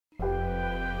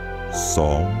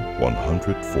Psalm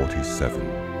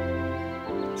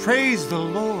 147. Praise the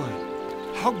Lord.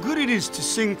 How good it is to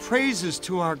sing praises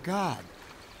to our God.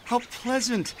 How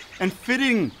pleasant and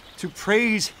fitting to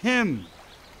praise Him.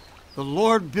 The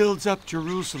Lord builds up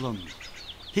Jerusalem.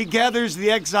 He gathers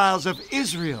the exiles of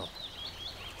Israel.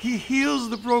 He heals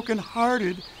the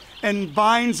brokenhearted and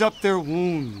binds up their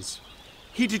wounds.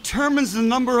 He determines the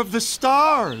number of the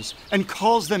stars and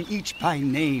calls them each by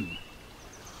name.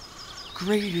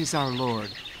 Great is our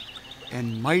Lord,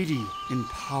 and mighty in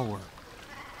power.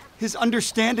 His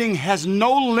understanding has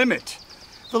no limit.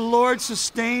 The Lord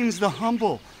sustains the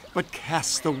humble, but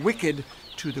casts the wicked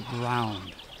to the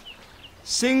ground.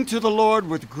 Sing to the Lord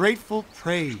with grateful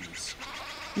praise.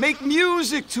 Make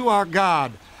music to our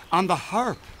God on the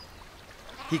harp.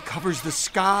 He covers the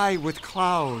sky with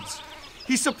clouds.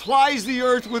 He supplies the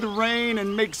earth with rain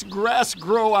and makes grass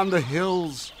grow on the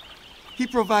hills. He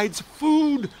provides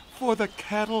food for the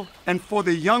cattle and for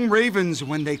the young ravens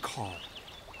when they call.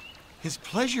 His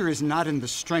pleasure is not in the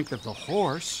strength of the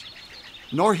horse,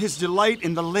 nor his delight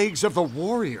in the legs of the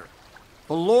warrior.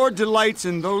 The Lord delights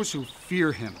in those who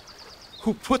fear him,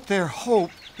 who put their hope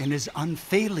in his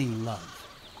unfailing love.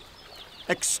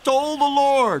 Extol the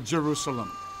Lord,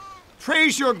 Jerusalem.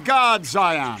 Praise your God,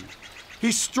 Zion.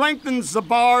 He strengthens the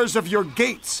bars of your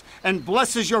gates and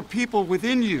blesses your people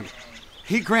within you.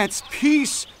 He grants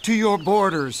peace to your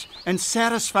borders and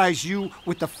satisfies you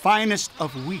with the finest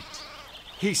of wheat.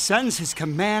 He sends his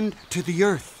command to the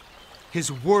earth. His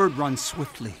word runs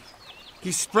swiftly.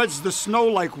 He spreads the snow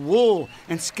like wool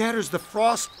and scatters the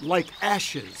frost like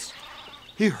ashes.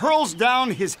 He hurls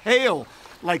down his hail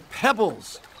like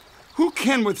pebbles. Who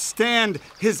can withstand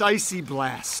his icy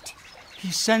blast?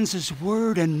 He sends his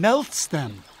word and melts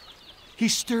them. He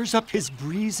stirs up his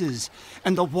breezes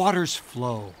and the waters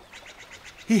flow.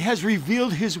 He has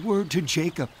revealed his word to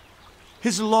Jacob,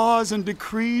 his laws and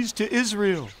decrees to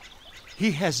Israel.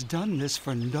 He has done this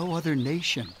for no other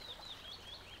nation.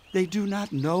 They do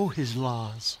not know his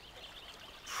laws.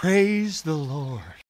 Praise the Lord.